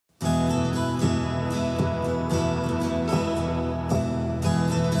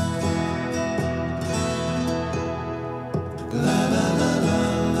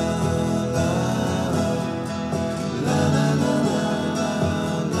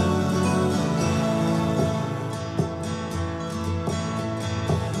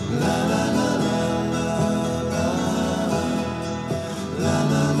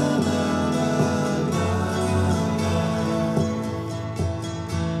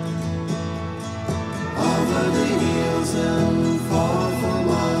over the hills and far from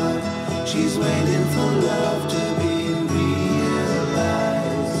wide. She's waiting for love to be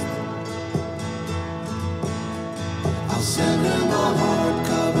realized. I'll send her my heart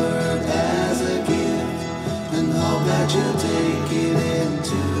covered as a gift, and hope that you'll take it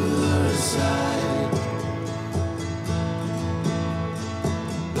into her side.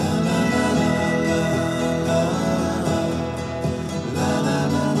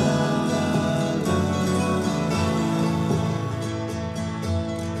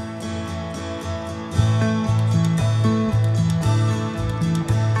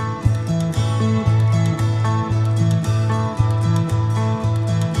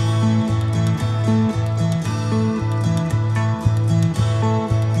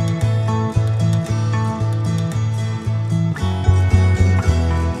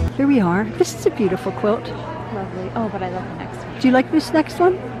 Here we are. This is a beautiful quilt. Lovely. Oh, but I love the next one. Do you like this next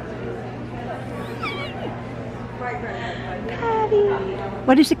one? Patty.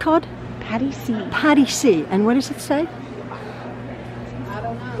 What is it called? Patty C. Patty C. And what does it say?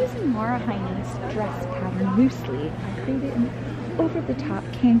 Using Laura Heine's dress pattern loosely, I created an over-the-top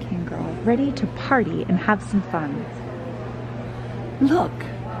can-can girl ready to party and have some fun. Look,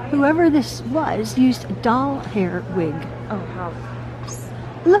 whoever this was used a doll hair wig. Oh, how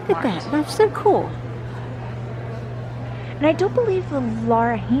Look at that. That's so cool. And I don't believe the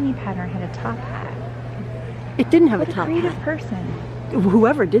Laura Haney pattern had a top hat. It didn't have What a top creative hat. person.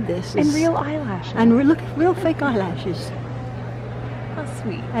 Whoever did this. And is- real eyelashes. And look, real fake eyelashes. How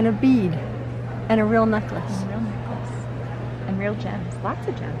sweet. And a bead. And a real necklace. And real necklace. And real gems. Lots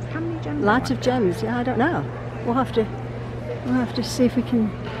of gems. How many gems? Lots of gems. Yeah, I don't know. We'll have to see if we can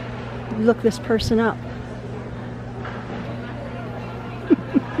look this person up.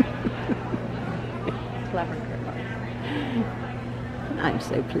 Clever. I'm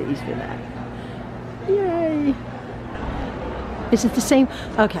so pleased with that. Yay! Is it the same?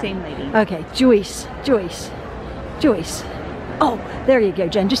 Okay. Same lady. Okay, Joyce. Oh, there you go,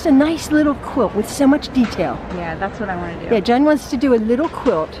 Jen. Just a nice little quilt with so much detail. Yeah, that's what I want to do. Yeah, Jen wants to do a little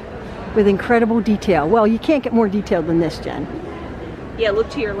quilt with incredible detail. Well, you can't get more detail than this, Jen. Yeah, look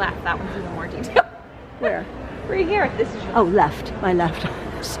to your left. That one's even more detailed. Where? Right here. This is your... Oh, left. My left.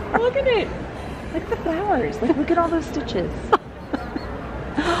 Sorry. Look at it. Like the flowers. Like, look at all those stitches.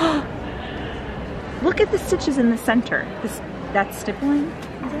 Look at the stitches in the center. That's stippling,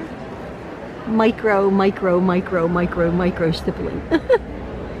 is it? Micro stippling.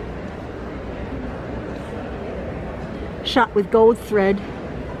 Shot with gold thread.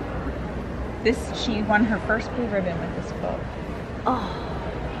 She won her first blue ribbon with this quilt.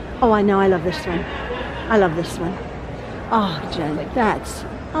 Oh, I know. I love this one. I love this one. Oh, Jen, that's...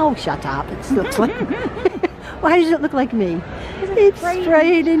 Oh, shut up. It looks like... Why does it look like me? It's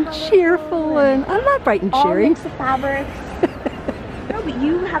bright and cheerful, and I'm not bright and All cheery. mix of fabrics. No, but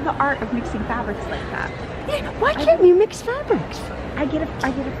you have the art of mixing fabrics like that. Yeah, why can't you mix fabrics? I get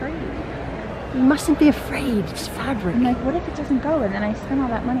afraid. You mustn't be afraid. It's fabric. I'm like, what if it doesn't go? And then I spend all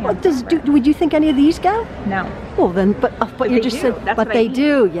that money on fabric. Would you think any of these go? No. Well, then, but you they just do. said, That's but what I they mean.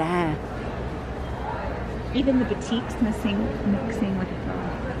 do, yeah. Even the batiks mixing with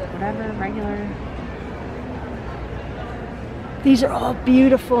whatever, regular. These are all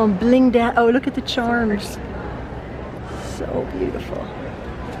beautiful and blinged out. Oh, look at the charms. So beautiful.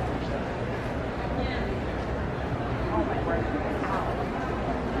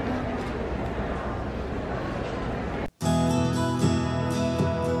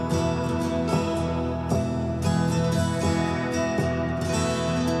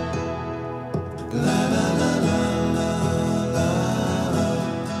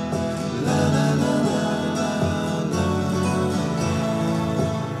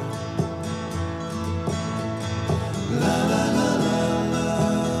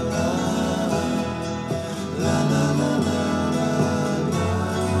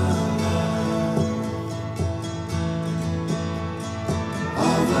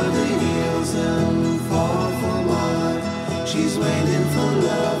 She's waiting for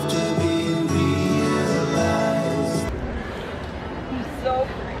love to be realized. He's so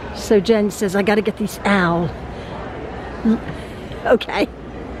pretty. So Jen says, I gotta get these owl. Okay.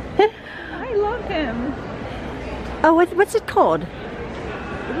 I love him. Oh, what's it called?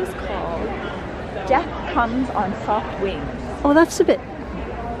 It is called Death Comes on Soft Wings. Oh, that's a bit...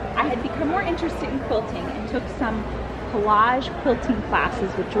 I had become more interested in quilting and took some collage quilting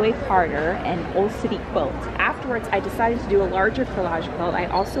classes with Joy Carter and Old City Quilt. Afterwards, I decided to do a larger collage quilt. I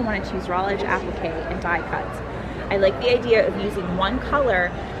also wanted to use raw edge applique and die cuts. I like the idea of using one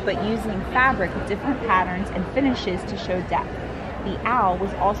color, but using fabric with different patterns and finishes to show depth. the owl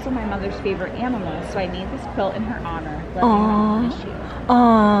was also my mother's favorite animal, so I made this quilt in her honor. Let me know the issue.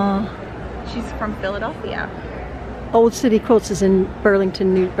 Aww. She's from Philadelphia. Old City Quilts is in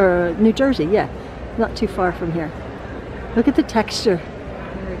Burlington, New Jersey. Yeah, not too far from here. Look at the texture.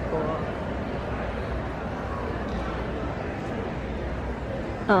 Very cool.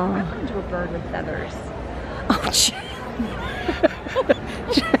 Oh. I want to do a bird with feathers. Oh,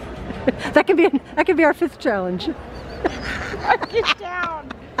 that could be our 5th challenge. Get down.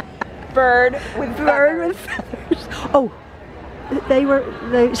 Bird with feathers. Oh, they.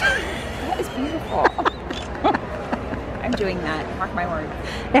 That is beautiful. I'm doing that. Mark my words.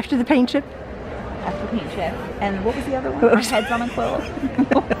 After the paint chip. After the paint chip. And what was the other one? Our heads on a quilt.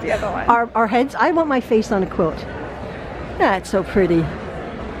 What was the other one? Our heads. I want my face on a quilt. That's so pretty.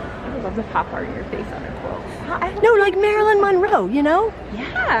 I would love to pop art your face on a quilt. No, like Marilyn Monroe, you know?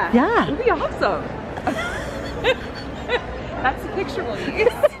 Yeah. Yeah. It would be awesome. That's the picture we'll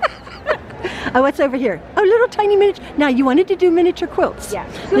use. Oh, what's over here? Oh, little tiny miniature. Now, you wanted to do miniature quilts. Yeah.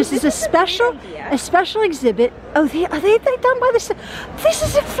 So this is a special exhibit. Oh, are they done by the? This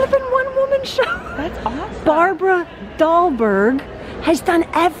is a flippin' one-woman show. That's awesome. Barbara Dahlberg has done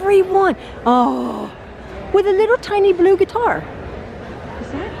every one. Oh, with a little tiny blue guitar. Is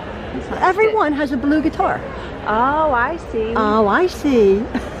that? Everyone has a blue guitar. Oh, I see. Oh, I see.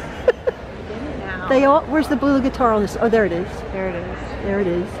 Get it now. They all. Where's the blue guitar on this? Oh, there it is. There it is. There it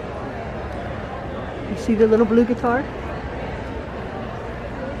is. You see the little blue guitar?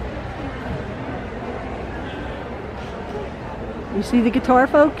 You see the guitar,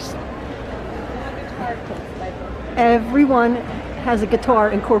 folks? Everyone has a guitar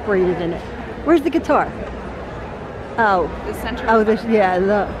incorporated in it. Where's the guitar? Oh. The center. Oh, this. Yeah,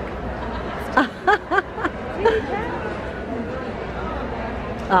 look.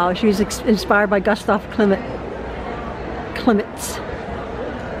 Oh, she was inspired by Gustav Klimt's.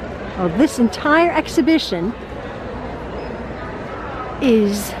 Oh, this entire exhibition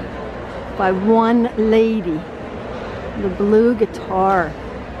is by one lady. The blue guitar.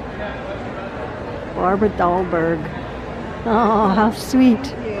 Barbara Dahlberg. Oh, how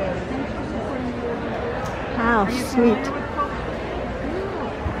sweet. How sweet.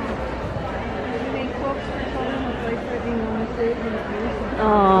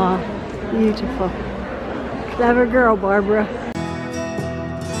 Oh, beautiful. Clever girl, Barbara.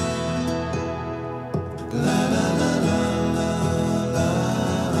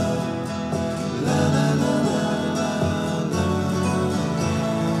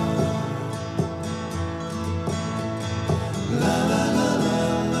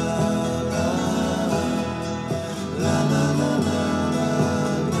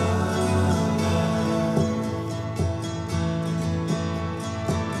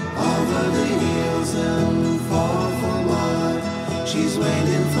 She's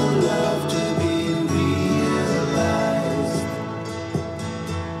waiting for love to be realized.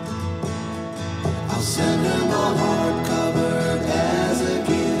 I'll send her my heart covered as a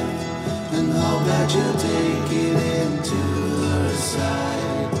gift, and hope that you'll take it into her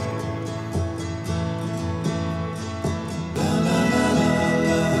side. La la la la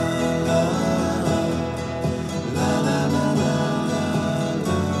la la la la la la.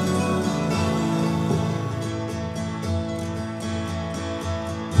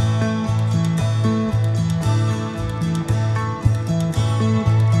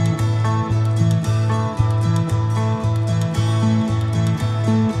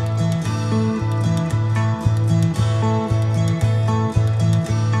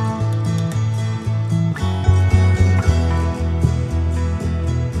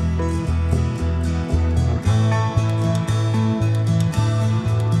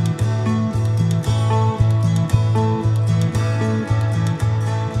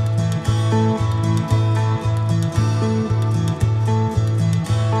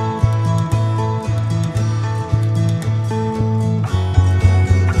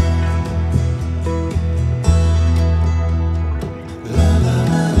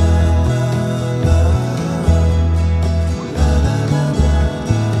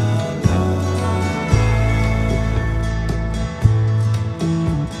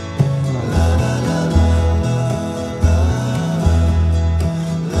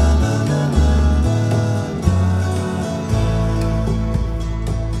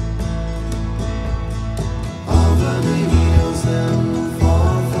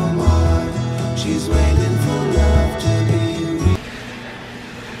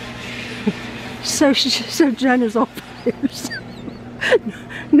 So Jen is all fires.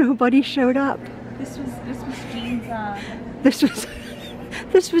 Nobody showed up. This was Jean's.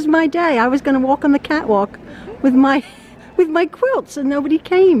 This was my day. I was going to walk on the catwalk with my with my quilts and nobody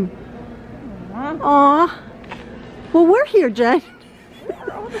came. Aw. Well, we're here, Jen.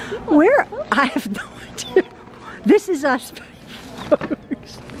 Where? I have no idea. This is us,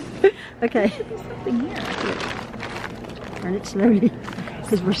 folks. Okay. Something here. Turn it slowly,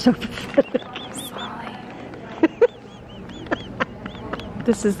 because we're so pathetic. Slowly.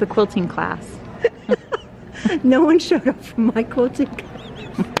 This is the quilting class. No one showed up from my quilting class.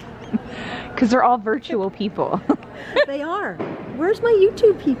 Because they're all virtual people. They are. Where's my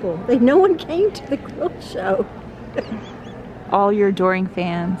YouTube people? No one came to the quilt show. All your adoring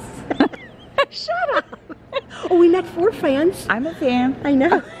fans. Shut up. Oh, we met 4 fans. I'm a fan. I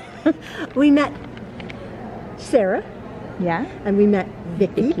know. We met Sarah. Yeah? And we met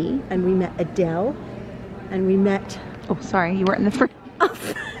Vicky. And we met Adele. And we met... Oh, sorry, you weren't in the first.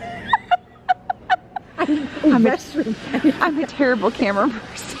 I'm a terrible camera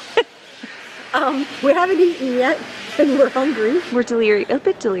person. We haven't eaten yet, and we're hungry. We're delirious. A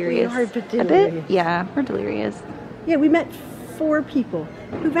bit delirious. We are a bit delirious. A bit? Yeah, we're delirious. Yeah, we met 4 people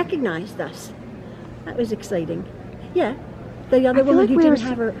who recognized us. That was exciting. Yeah. The other woman who didn't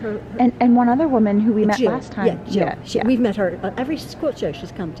have her and one other woman who we met Jill. last time. Yeah, Jill. We've met her every quilt show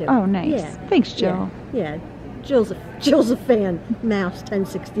she's come to. Oh, nice. Yeah. Thanks, Jill. Yeah. Jill's a fan. Mouse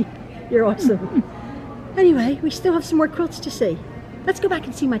 1060. You're awesome. Anyway, we still have some more quilts to see. Let's go back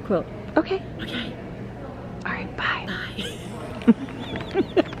and see my quilt. Okay. Okay. All right, bye. Bye.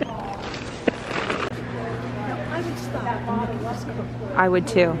 I would stop and look at this quilt. I would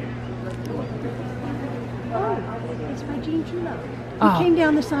too. Oh, it's by Truelove. Oh. We came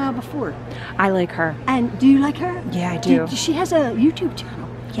down this aisle before. I like her. And do you like her? Yeah, I do. She has a YouTube channel.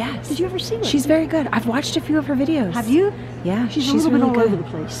 Yes. Did you ever see her? She's very good. I've watched a few of her videos. Have you? Yeah, She's a little really bit all good. over the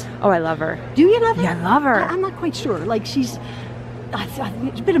place. Oh, I love her. Do you love her? Yeah, I love her. I'm not quite sure. Like she's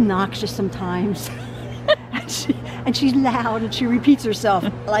a bit obnoxious sometimes. and she's loud and she repeats herself.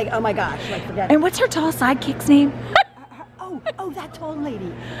 Like, oh my gosh, like forget it. And what's her tall sidekick's name? Oh, that tall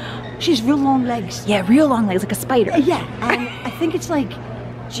lady. She has real long legs. Yeah, real long legs, like a spider. Yeah, and I think it's like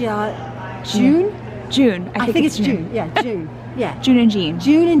June? June. I think it's June. Yeah, June. Yeah. June and Jean.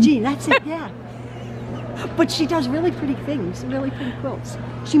 June and Jean, that's it, yeah. But she does really pretty things, really pretty quilts.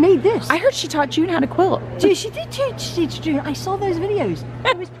 She made this. I heard she taught June how to quilt. Gee, she did teach June. I saw those videos.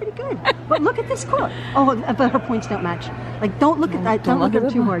 It was pretty good. But look at this quilt. Oh, but her points don't match. Like, don't look at that. Don't look at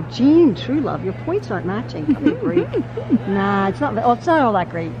them too hard. Jean, Truelove, your points aren't matching. Give me a break. Nah, it's not. Oh, it's not all that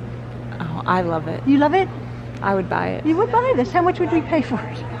great. Oh, I love it. You love it? I would buy it. You would buy this. How much would we pay for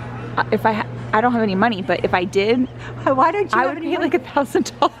it? If I don't have any money, but if I did, why don't you? I would pay like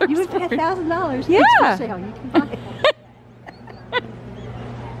 $1,000. You would pay $1,000. Yeah. It's for sale. You can buy it.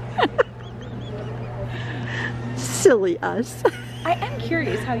 Silly us. I am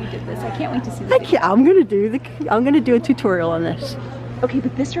curious how you did this. I can't wait to see this. I'm gonna do a tutorial on this. Okay,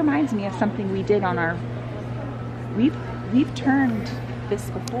 but this reminds me of something we did on our. We've turned this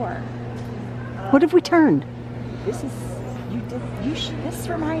before. What have we turned? This is this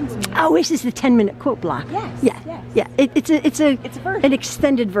reminds me. Oh, this is the 10-minute quilt block. Yes. Yeah. Yes. Yeah. It's a version. an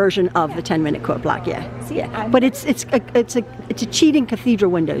extended version of the 10-minute quilt block. Yeah. See, yeah. But it's a cheating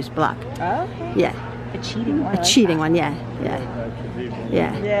cathedral windows block. Okay. Yeah. A cheating one. A cheating one. Yeah. Yeah.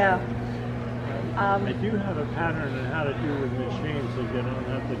 Yeah. Yeah. I do have a pattern on how to do with machines, so you don't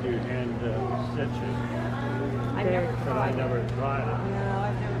have to do hand stitching. I've never But I never tried it. No,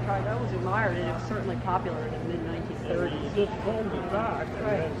 I've never tried. That was admired, and it was certainly popular in the mid-1930s. You just fold it back and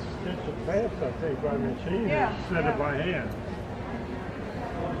then stitch it fast, I think, by machine Yeah, instead of by hand.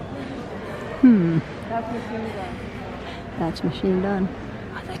 That's machine done. That's machine done.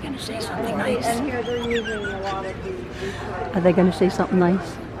 Are they going to say something nice? And here they're using a lot of the Are they going to say something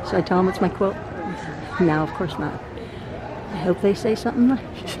nice? Should I tell them it's my quilt? No, of course not. I hope they say something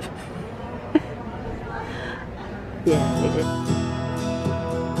nice. Yeah, they did.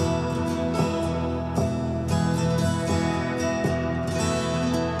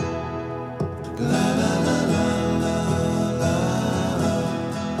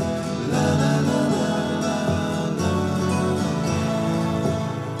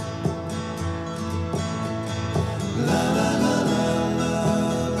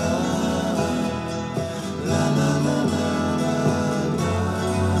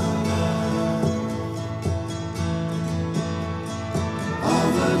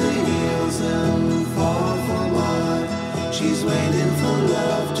 She's waiting for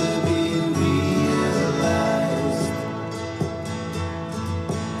love to be realized.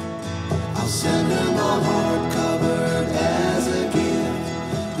 I'll send her my heart covered as a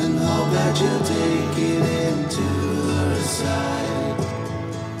gift, and hope that you'll take it into her side.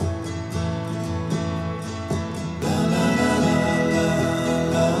 La la la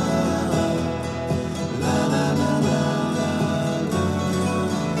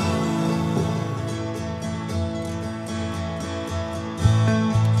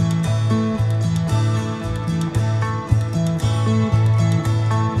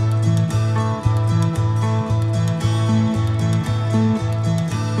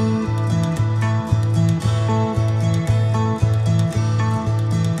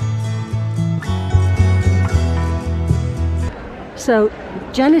So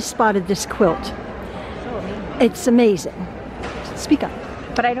Jen has spotted this quilt. So amazing. It's amazing. Speak up.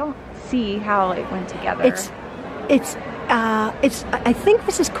 But I don't see how it went together. I think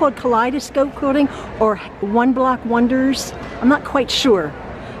this is called kaleidoscope quilting or one block wonders. I'm not quite sure.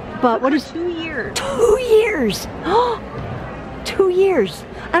 But what is 2 years? 2 years? 2 years.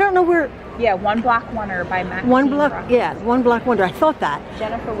 I don't know where. Yeah, One Block Wonder by Maxine. One block, Rock. yeah, one block wonder. I thought that.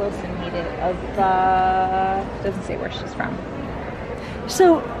 Jennifer Wilson made it of doesn't say where she's from.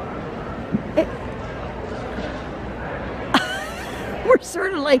 So we're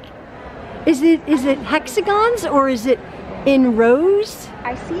sort of like, is it hexagons or is it in rows?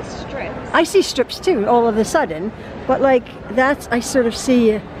 I see strips. I see strips too, all of a sudden, but like that's, I sort of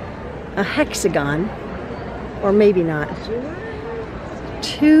see a hexagon, or maybe not.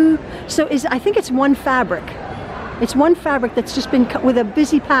 Two, so I think it's one fabric. It's one fabric that's just been cut with a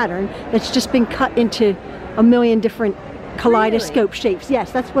busy pattern that's just been cut into a million different kaleidoscope shapes.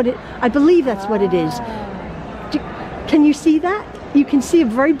 Yes, that's what it, I believe that's what it is. Can you see that? You can see a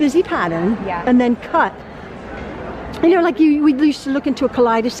very busy pattern, yeah, and then cut. You know, like we used to look into a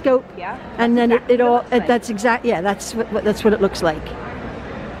kaleidoscope, yeah, and then exactly it all, like. that's exact, yeah, that's what it looks like.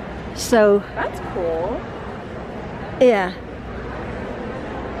 So that's cool. Yeah.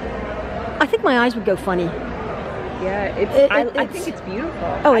 I think my eyes would go funny. Yeah, I think it's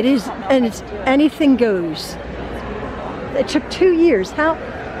beautiful. Oh, it is, and it's anything goes. It took 2 years. How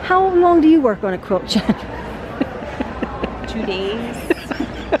long do you work on a quilt, Jen? 2 days.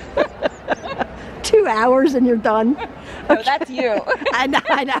 2 hours and you're done. No, okay. That's you. I know.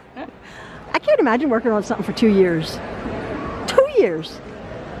 I can't imagine working on something for 2 years. 2 years.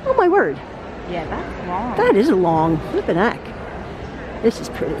 Oh my word. Yeah, that's long. That is a long flippin' heck. This is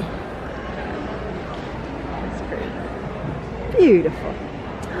pretty. That's pretty. Beautiful.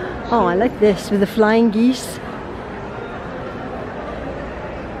 Oh, I like this with the flying geese.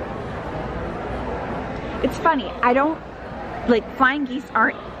 It's funny. I don't like flying geese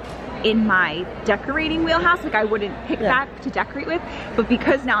aren't in my decorating wheelhouse. Like I wouldn't pick that to decorate with, but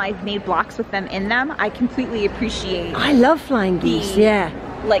because now I've made blocks with them in them, I completely appreciate. I love flying geese. Yeah.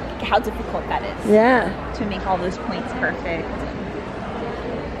 Like how difficult that is. Yeah. To make all those points perfect.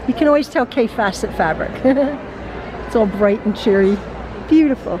 You can always tell K-facet fabric. It's all bright and cheery.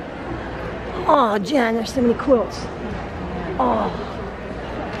 Beautiful. Oh, Jen, there's so many quilts. Oh,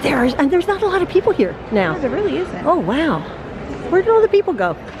 there's not a lot of people here now. No, there really isn't. Oh, wow. Where did all the people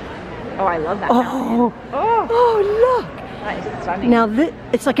go? Oh, I love that. Oh, oh, look. That is stunning. Now,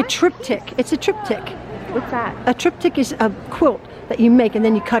 it's like a triptych. It's a triptych. What's that? A triptych is a quilt that you make and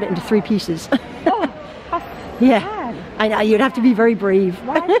then you cut it into 3 pieces. Oh, how yeah. sad. I know, you'd have to be very brave.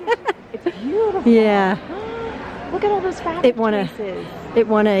 Why? It's beautiful. Yeah. Look at all those fabric It won a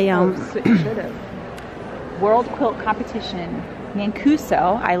it should have. World Quilt Competition.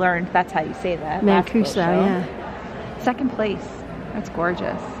 Mancuso, I learned that's how you say that. Mancuso, yeah. 2nd place. That's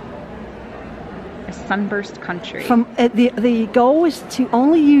gorgeous. A sunburst country. From the goal was to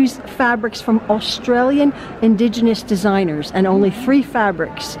only use fabrics from Australian indigenous designers, and only 3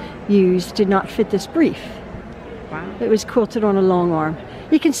 fabrics used did not fit this brief. Wow. It was quilted on a long arm.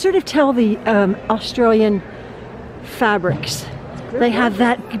 You can sort of tell the Australian fabrics. They have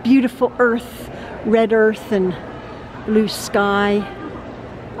that beautiful earth, red earth and blue sky.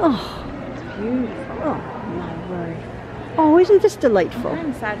 Oh, It's beautiful. oh my word. Oh, isn't this delightful?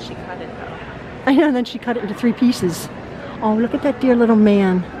 I'm sad she cut it though. I know, and then she cut it into 3 pieces. Oh, look at that dear little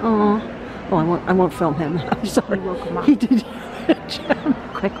man. Oh, I won't film him. I'm sorry. You woke him up. He did.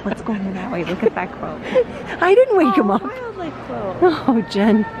 Quick, let's go in that way. Look at that quilt. I didn't wake him up. Wildlife quilt. Oh,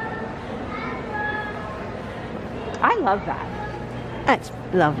 Jen. I love that. That's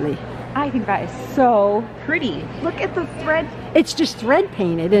lovely. I think that is so pretty. Look at the thread. It's just thread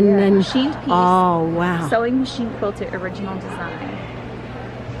painted and then machined piece. Oh, wow. Sewing machine quilted original design.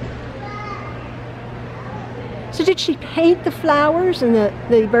 So did she paint the flowers and the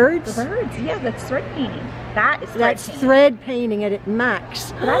birds? The birds, yeah, that's thread painting. That is thread That's painting. thread painting at its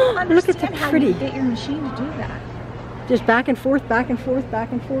max. But I don't Look at understand the how pretty. you get your machine to do that. Just back and forth, back and forth, back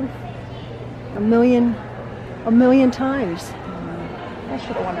and forth. A million times. I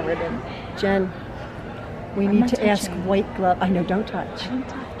should have won a ribbon. Jen, we I'm need not to ask touching. White Glove. I know, don't touch. Don't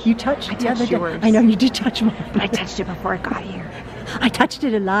touch. You touched I the other touched day. yours. I know you did touch mine. But I touched it before it got here. I touched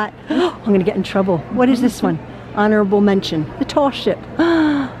it a lot. I'm going to get in trouble. What is this one? Honorable mention. The tall ship.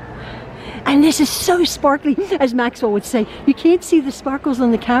 And this is so sparkly, as Maxwell would say. You can't see the sparkles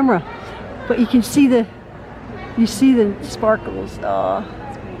on the camera, but you can see the sparkles. Oh.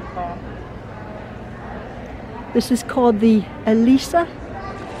 That's beautiful. This is called the Elisa,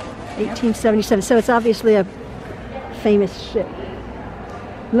 1877. So it's obviously a famous ship.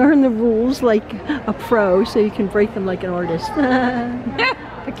 Learn the rules like a pro so you can break them like an artist.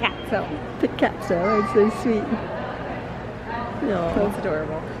 Picasso. Picasso, that's so sweet. Oh, That's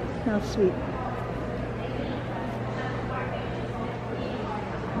adorable. how sweet.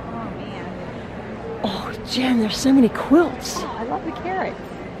 Oh man. Oh, Jen, there's so many quilts. Oh, I love the carrots.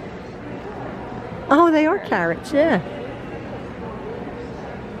 Oh, they are carrots, yeah.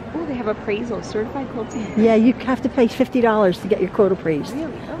 Oh, they have appraisals, certified quilting. Yeah, you have to pay $50 to get your quilt appraised.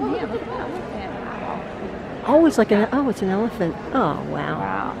 Really? Oh man, look at that elephant. Wow. Oh, it's like it's an elephant. Oh, wow.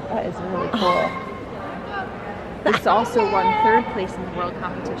 Wow, that is really cool. This also won 3rd place in the world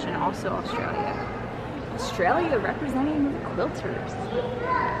competition, also Australia. Australia representing the quilters.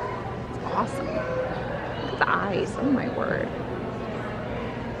 It's awesome. Look at the eyes, oh my word.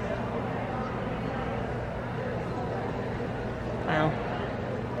 Wow.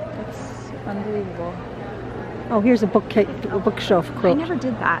 That's unbelievable. Oh, here's a bookshelf I quilt. never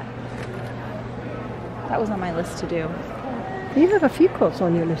did that. That was on my list to do. You have a few quilts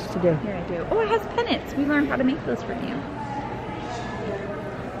on your list to do. Here I do. Oh, it has pennants. We learned how to make those from you.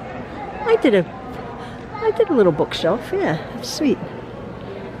 I did a little bookshelf. Yeah, it's sweet.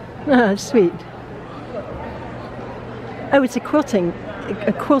 Sweet. Oh, it's a quilting.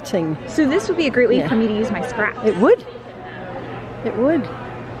 So this would be a great way Yeah. for me to use my scraps. It would. It would.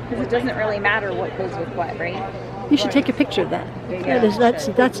 Because it doesn't really matter what goes with what, right? You should take a picture of that. There you go.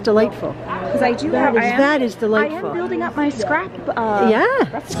 That's delightful. Because I do That have. is- that is delightful. I am building up my scrap. Yeah,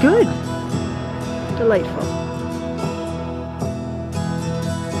 that's good. Delightful.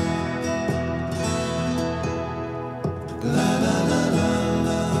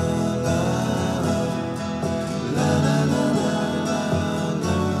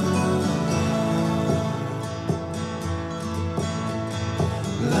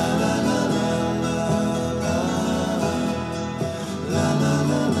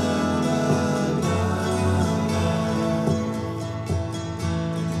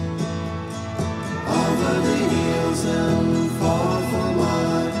 Over the hills and far from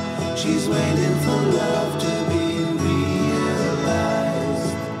mine, she's waiting for love to be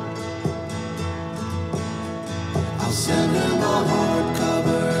realized. I'll send her my heart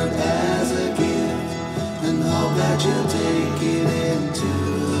covered as a gift, and hope that you'll take it into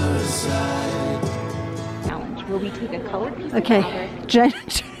her side. Challenge where we take a colored piece of Okay, fabric. Jen.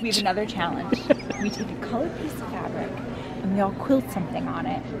 We have another challenge. We take a colored piece of fabric and we all quilt something on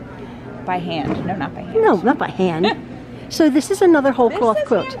it by hand. No, not by hand. No, not by hand. So this is another whole cloth This is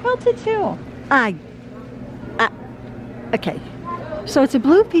quilt. hand quilted too. Okay. So it's a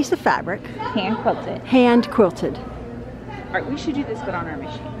blue piece of fabric, Hand quilted. hand quilted. All right, we should do this, but on our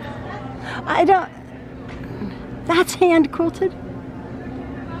machine. I don't. That's hand quilted.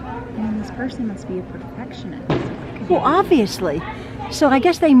 And this person must be a perfectionist. Well, obviously. So I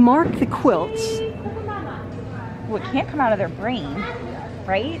guess they mark the quilts. Well, it can't come out of their brain,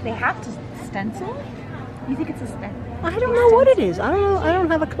 right? They have to stencil. You think it's a stencil? I don't know what it is. I don't know. I don't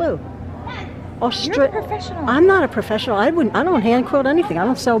have a clue. You're a professional. I'm not a professional. I don't hand quilt anything. I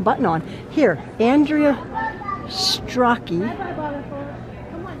don't sew button on. Here, Andrea Strachey.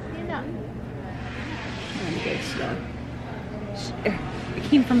 Come on, stand up. It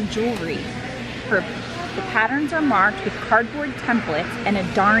came from jewelry. The patterns are marked with cardboard templates and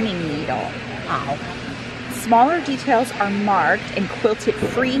a darning needle. Ow. Smaller details are marked and quilted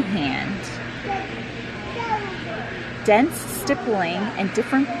freehand. Dense stippling and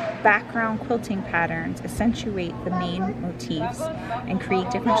different background quilting patterns accentuate the main motifs and create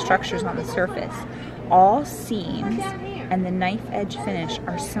different structures on the surface. All seams and the knife edge finish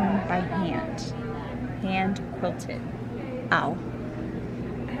are sewn by hand. Hand quilted. Ow.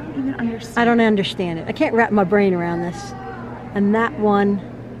 I don't even understand. I don't understand it. I can't wrap my brain around this. And that one,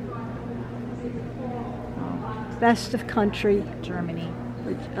 best of country. Germany.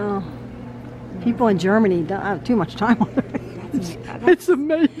 Oh, people in Germany don't have too much time on it. It's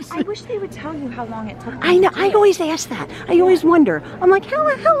amazing. I wish they would tell you how long it took. I know. I always ask that. I always wonder. I'm like, how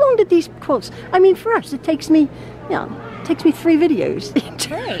long did these quilts? I mean, for us, it takes me, it takes me 3 videos.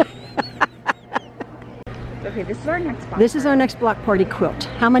 Right. Okay, this is our next box. This is our next block party quilt.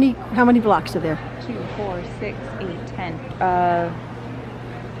 How many blocks are there? 2, 4, 6, 8, 10.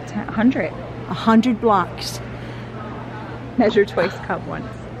 100. 100 blocks. Measure twice, cut once.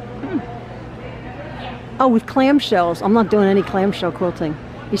 Oh, with clamshells. I'm not doing any clamshell quilting.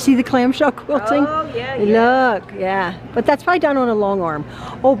 You see the clamshell quilting? Oh, yeah. Look, yeah. But that's probably done on a long arm.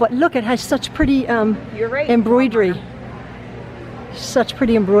 Oh, but look, it has such pretty You're right. embroidery. Such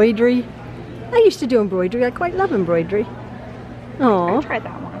pretty embroidery. I used to do embroidery. I quite love embroidery. I Oh, tried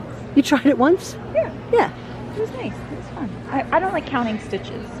that once. you tried it once? Yeah, Yeah. it was nice. It was fun. I don't like counting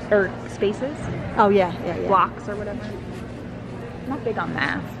stitches or spaces, Oh yeah, yeah, yeah. blocks or whatever. I'm not big on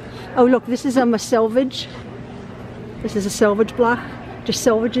math. Oh look, this is a selvage. This is a selvage block. Just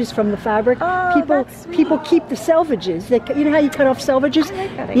selvages from the fabric. Oh, that's sweet. People keep the selvages. You know how you cut off selvages? I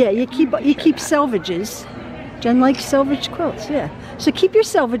like that Yeah, idea. you keep selvages. Jen likes selvage quilts. Yeah. So keep your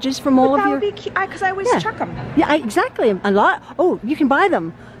selvages from all But of that your. would be cute because I always Yeah. chuck them. Yeah, exactly. A lot. Oh, you can buy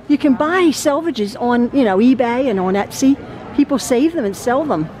them. You can buy selvages on, you know, eBay and on Etsy. People save them and sell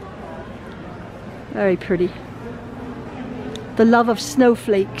them. Very pretty. The love of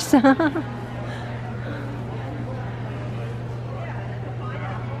snowflakes.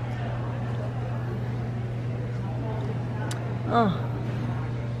 Oh,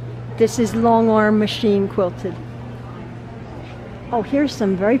 this is long arm machine quilted. Oh, here's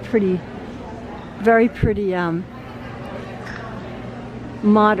some very pretty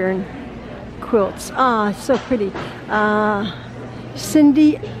modern quilts. Ah, so pretty.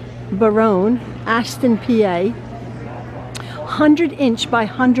 Cindy Barone, Aston, PA. 100 inch by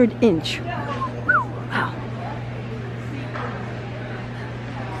 100 inch. Wow.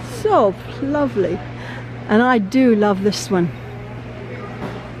 So lovely. And I do love this one.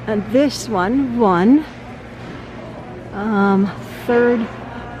 And this one won third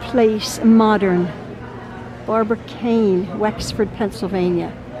place modern. Barbara Kane, Wexford,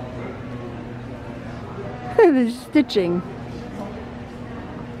 Pennsylvania. The stitching.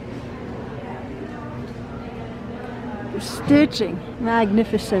 The stitching,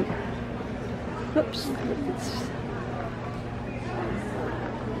 magnificent. Oops.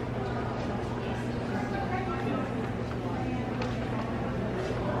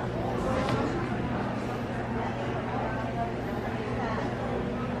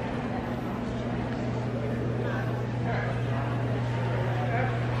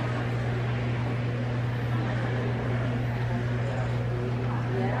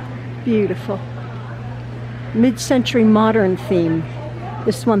 Beautiful. Mid-century modern theme.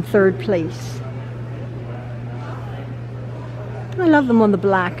 This one third place. I love them on the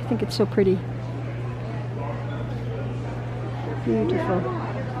black. I think it's so pretty. Beautiful.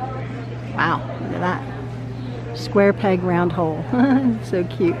 Wow, look at that. Square peg, round hole. So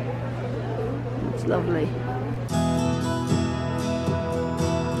cute. It's lovely.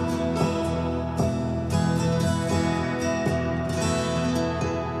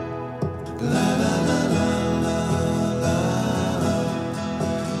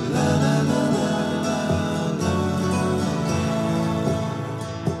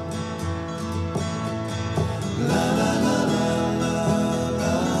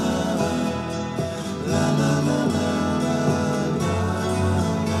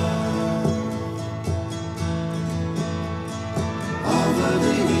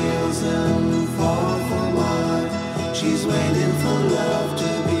 She's waiting for love to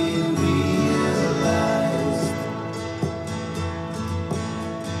be realized.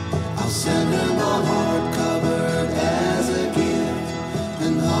 I'll send her my heart covered as a gift,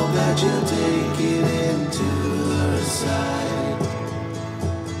 and hope that you'll take it into her side.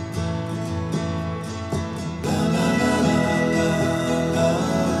 La la la la la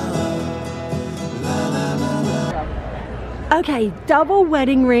la la la. Okay, double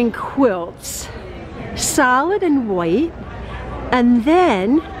wedding ring quilts. Solid and white, and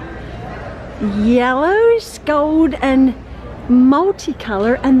then yellows, gold, and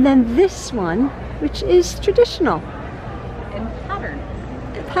multicolor, and then this one, which is traditional And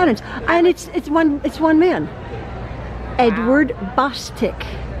patterns. And it's one man. Edward Bostic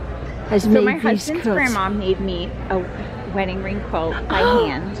has So made my these husband's quilts. grandma made me a wedding ring quilt by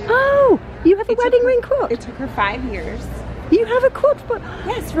hand. Oh, you have a It took wedding her- ring quilt. It took her 5 years. You have a quilt, but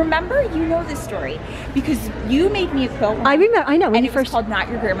Yes, remember? You know this story because you made me a quilt. I remember. I know when and you it was first. called Not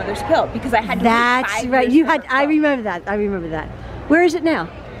Your Grandmother's Quilt because I had to wait That's 5 right. years You for had. her I quilt. remember that. I remember that. Where is it now?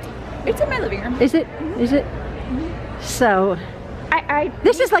 It's in my living room. Is it? Is it? So.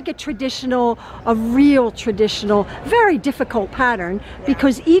 This is like a real traditional, very difficult pattern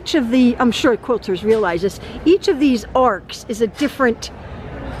because each of the, I'm sure quilters realize this, each of these arcs is a different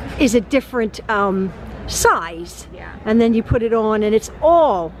size. Yeah. And then you put it on and it's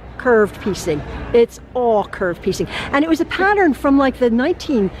all curved piecing. It's all curved piecing. And it was a pattern from like the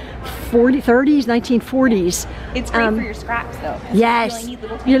 1930s, 1940s. It's great for your scraps though. 'cause Yes, you only need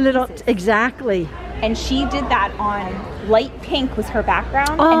little your tiny little, pieces. exactly. And she did that on light pink was her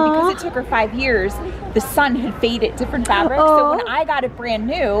background. Aw. And because it took her 5 years, the sun had faded different fabrics. So when I got it brand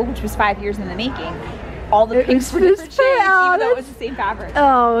new, which was 5 years in the making, all the It pinks was were different just shades, fair. even though it was the same fabric.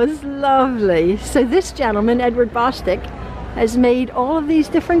 Oh, it's lovely. So this gentleman, Edward Bostic, has made all of these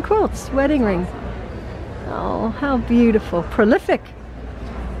different quilts, wedding ring. Oh, how beautiful. Prolific.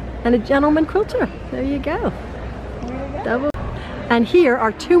 And a gentleman quilter. There you go. Double. And here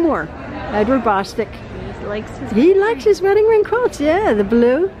are two more. Edward Bostic. He likes his wedding ring quilts. Yeah, the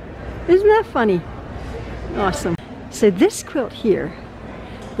blue. Isn't that funny? Awesome. So this quilt here,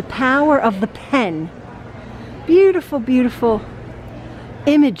 the power of the pen. Beautiful, beautiful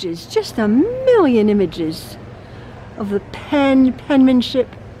images. Just a million images of the pen, penmanship,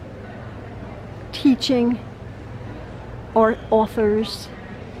 teaching, or authors.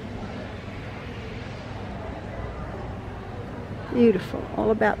 Beautiful.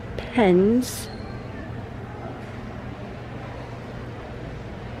 All about pens.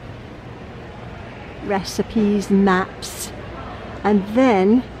 Recipes, maps. And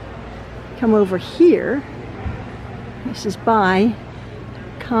then come over here. This is by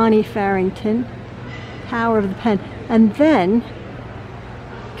Connie Farrington. Power of the pen. And then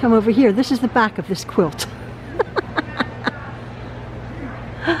come over here. This is the back of this quilt.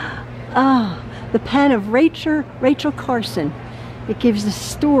 Oh, the pen of Rachel Carson. It gives the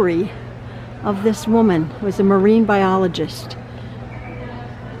story of this woman who was a marine biologist.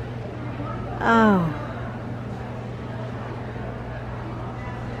 Oh.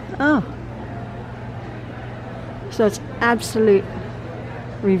 Oh. So it's absolute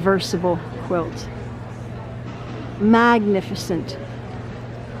reversible quilt. Magnificent.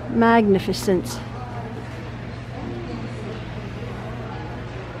 Magnificent.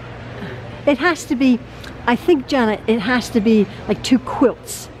 It has to be, I think, Janet, it has to be like two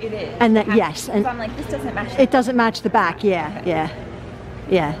quilts. It is. And that, yes. And I'm like, this doesn't match. It doesn't match the back, yeah, Okay. yeah.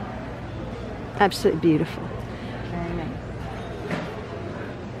 Yeah. Absolutely beautiful. Very nice.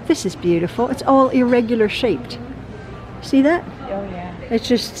 This is beautiful. It's all irregular shaped. See that? Oh yeah. It's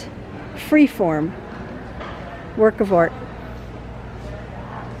just free form. Work of art.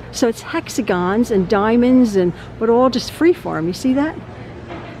 So it's hexagons and diamonds and but all just free form. You see that?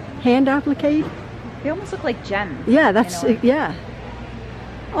 Hand applique. They almost look like gems. Yeah, that's in a way. yeah.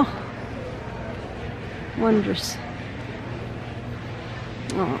 Oh. Wondrous.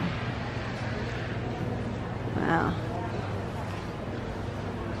 Oh. Wow.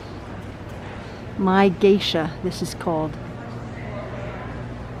 My Geisha, this is called.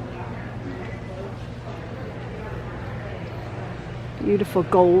 Beautiful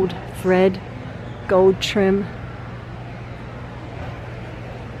gold thread, gold trim.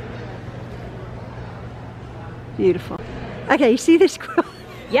 Beautiful. Okay, you see this quilt?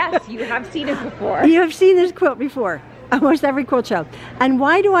 Yes, you have seen it before. You have seen this quilt before. Almost every quilt show. And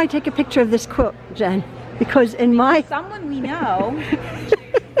why do I take a picture of this quilt, Jen? Because in my... Someone we know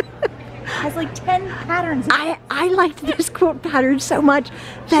has like 10 patterns. I liked this quilt pattern so much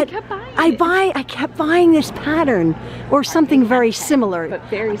that kept buying I kept buying this pattern or something very similar. but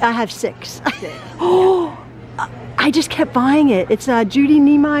very I have 6. Oh, I just kept buying it. It's Judy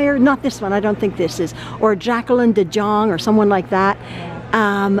Niemeyer, not this one. I don't think this is, or Jacqueline de Jong or someone like that.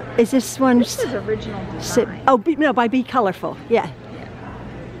 Is this one? This is original design. Oh, no, by Be Colorful. Yeah.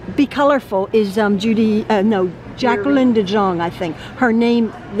 Be Colorful is Jacqueline de Jong, I think. Her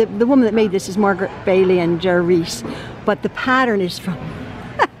name, the woman that made this is Margaret Bailey and Jerry Reese, but the pattern is from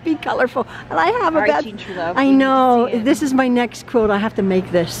Be Colorful. And I have about, Truelove. I know, this is my next quilt. I have to make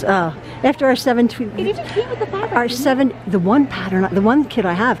this. After our 7 tweet. It even came with the fabric. Our 7, the one pattern, the one kit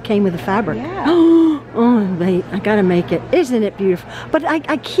I have came with the fabric. Yeah. Oh, wait, I gotta make it. Isn't it beautiful? But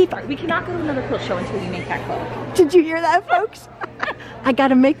I keep. We cannot go to another quilt show until you make that quilt. Did you hear that, folks? I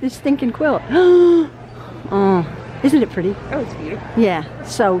gotta make this stinking quilt. Oh, isn't it pretty? Oh, it's beautiful. Yeah,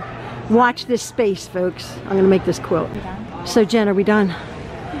 so watch this space, folks. I'm gonna make this quilt. So, Jen, are we done?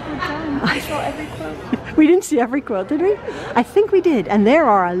 I saw every quilt. We didn't see every quilt, did we? I think we did, and there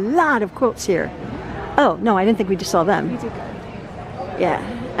are a lot of quilts here. Oh, no, I didn't think we just saw them. You did good. Yeah,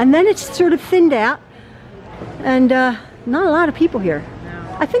 and then it's sort of thinned out, and not a lot of people here.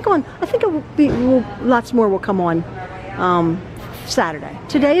 No. I think it will be lots more will come on Saturday.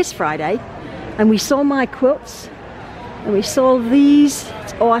 Today is Friday, and we sold my quilts, and we sold these.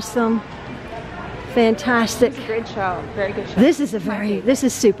 It's awesome, fantastic. It's a great show. Very good show. This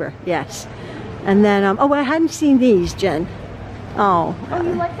is super. Yes, and then oh, I hadn't seen these, Jen. Oh. Oh,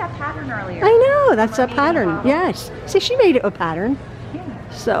 you liked that pattern earlier. I know, that's a Mermaid pattern. model. Yes. See, she made it a pattern. Yeah.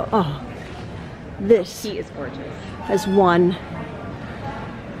 So, oh, this He is gorgeous. has won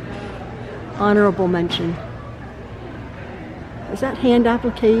honorable mention. Is that hand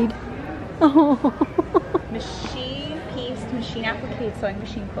applique? Oh, Machine pieced, machine applique, sewing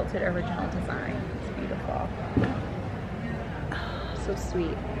machine quilted original design. It's beautiful. So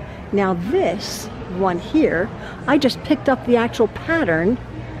sweet. now this one here, I just picked up the actual pattern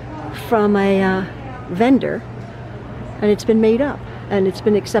from a vendor, and it's been made up, and it's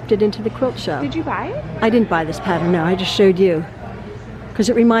been accepted into the quilt show. Did you buy it? I didn't buy this pattern, no, I just showed you. Because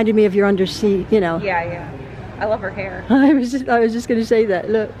it reminded me of your undersea, you know. Yeah, yeah. I love her hair. I was just going to say that,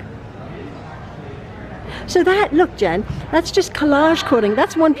 look. So that, look Jen, that's just collage quilting.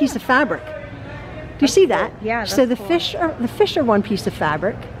 That's one piece of fabric. Do you see that? Yeah, so the cool. fish are one piece of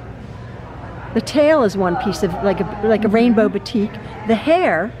fabric. The tail is one piece of, like a rainbow batik. The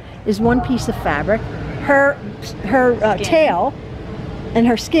hair is one piece of fabric. Her tail and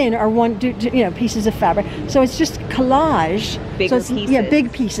her skin are pieces of fabric. So it's just collage. Bigger so pieces. Yeah,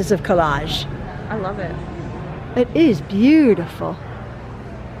 big pieces of collage. I love it. It is beautiful.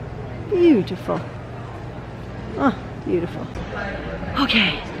 Beautiful. Oh, beautiful.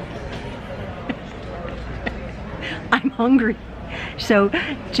 Okay. I'm hungry. So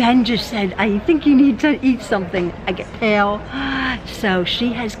Jen just said, I think you need to eat something. I get pale. So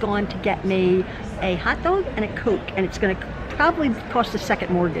she has gone to get me a hot dog and a Coke, and it's going to probably cost a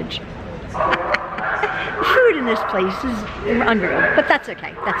second mortgage. Food in this place is unreal, but that's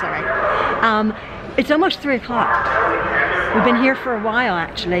okay. That's all right. It's almost 3 o'clock. We've been here for a while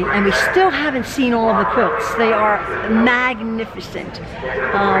actually, and we still haven't seen all of the quilts. They are magnificent.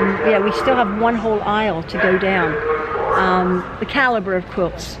 Yeah, we still have one whole aisle to go down. The caliber of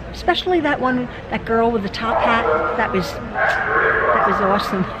quilts, especially that one, that girl with the top hat. That was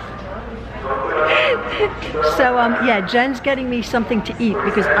awesome. So yeah, Jen's getting me something to eat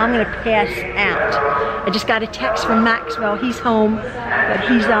because I'm gonna pass out. I just got a text from Maxwell. He's home, but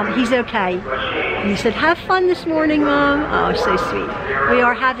he's okay. And he said, "Have fun this morning, Mom." Oh, so sweet. We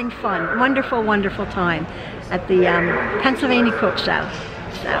are having fun. Wonderful, wonderful time at the Pennsylvania Quilt Show.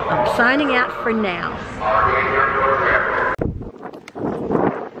 So I'm signing out for now.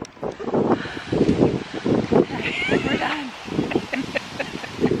 We're done.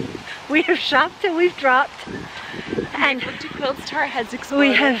 We have shopped and we've dropped. And We've looked at quilts till our heads exploded.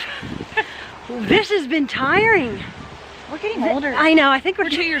 we have, this has been tiring. We're getting older. I know, I think We're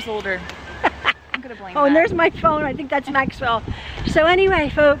 2 years older. I'm gonna blame Oh, and that. there's my phone. I think that's Maxwell. So anyway,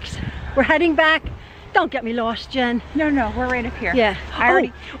 folks, we're heading back. Don't get me lost, Jen. No, we're right up here. Yeah. I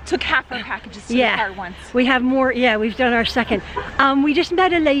already took half our packages to the car once. We have more. Yeah, we've done our second. We just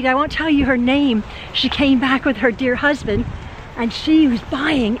met a lady. I won't tell you her name. She came back with her dear husband, and she was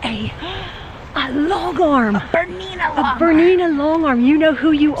buying a long arm. A Bernina long arm. You know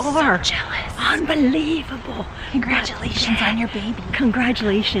who you are. So jealous. Unbelievable. Congratulations on your baby.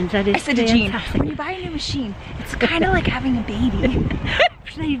 Congratulations. That is I said to Jean, fantastic. when you buy a new machine, it's kind of like having a baby.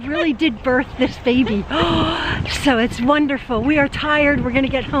 They really did birth this baby. So it's wonderful. We are tired. We're gonna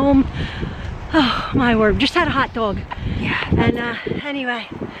get home. Oh my word, just had a hot dog. Yeah. And anyway,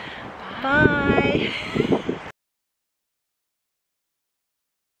 bye.